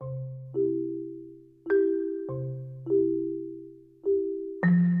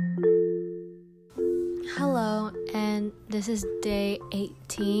This is day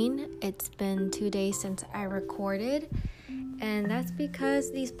 18. It's been 2 days since I recorded, and that's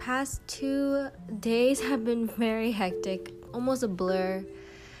because these past 2 days have been very hectic, almost a blur.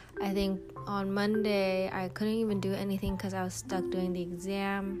 I think on Monday I couldn't even do anything because I was stuck doing the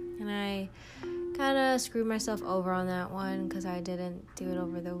exam, and I kind of screwed myself over on that one because I didn't do it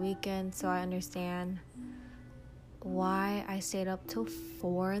over the weekend. So I understand why I stayed up till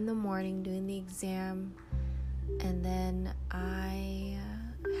 4 in the morning doing the exam. And then I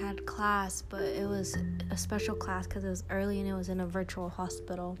had class, but it was a special class because it was early and it was in a virtual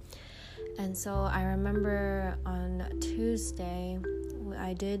hospital. And so I remember on Tuesday,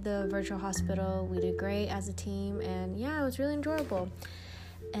 I did the virtual hospital. We did great as a team, and yeah, it was really enjoyable.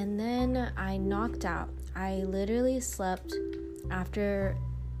 And then I knocked out. I literally slept after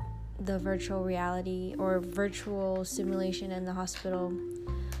the virtual reality or virtual simulation in the hospital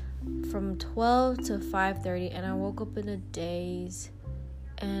from 12 to 5:30, and I woke up in a daze,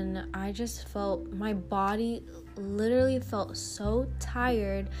 and I just felt, my body literally felt so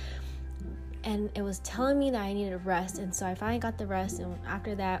tired, and it was telling me that I needed rest. And so I finally got the rest, and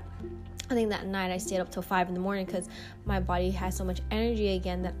after that, I think that night I stayed up till 5 in the morning because my body had so much energy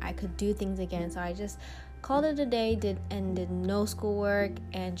again that I could do things again. So I just called it a day, did no schoolwork,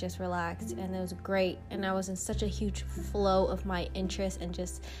 and just relaxed, and it was great. And I was in such a huge flow of my interest and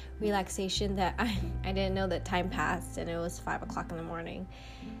just relaxation that I didn't know that time passed, and it was 5 o'clock in the morning.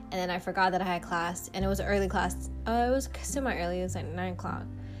 And then I forgot that I had class, and it was an early class. It was semi-early, it was like 9 o'clock.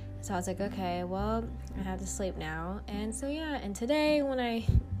 So I was like, okay, well, I have to sleep now. And so yeah, and today when I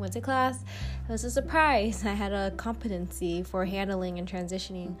went to class, it was a surprise. I had a competency for handling and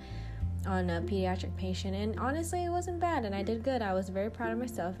transitioning on a pediatric patient, and honestly it wasn't bad, and I did good. I was very proud of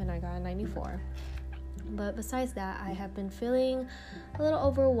myself, and I got a 94. But besides that, I have been feeling a little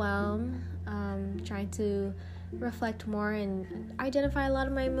overwhelmed, trying to reflect more and identify a lot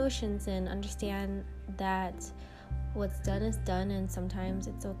of my emotions and understand that what's done is done, and sometimes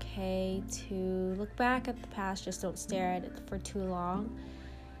it's okay to look back at the past. Just don't stare at it for too long.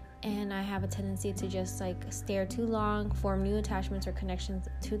 And I have a tendency to just stare too long, form new attachments or connections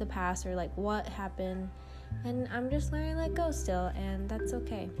to the past, or what happened. And I'm just learning to let go still, and that's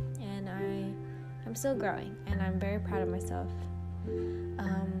okay. And I'm still growing, and I'm very proud of myself.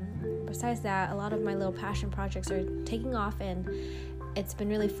 Besides that, a lot of my little passion projects are taking off, and it's been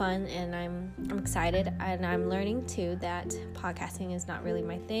really fun, and I'm excited. And I'm learning too that podcasting is not really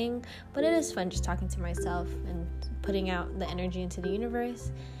my thing, but it is fun just talking to myself and putting out the energy into the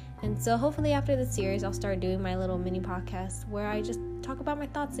universe. And so hopefully after this series, I'll start doing my little mini podcast where I just talk about my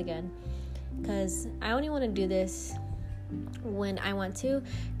thoughts again, because I only want to do this when I want to,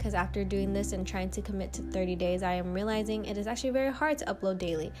 because after doing this and trying to commit to 30 days, I am realizing it is actually very hard to upload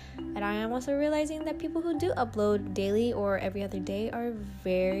daily. And I am also realizing that people who do upload daily or every other day are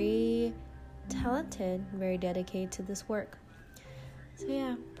very talented, very dedicated to this work. So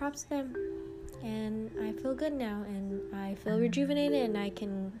yeah, props to them. And I feel good now, and I feel rejuvenated, and I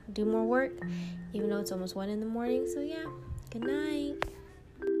can do more work even though it's almost 1 in the morning. So yeah, good night.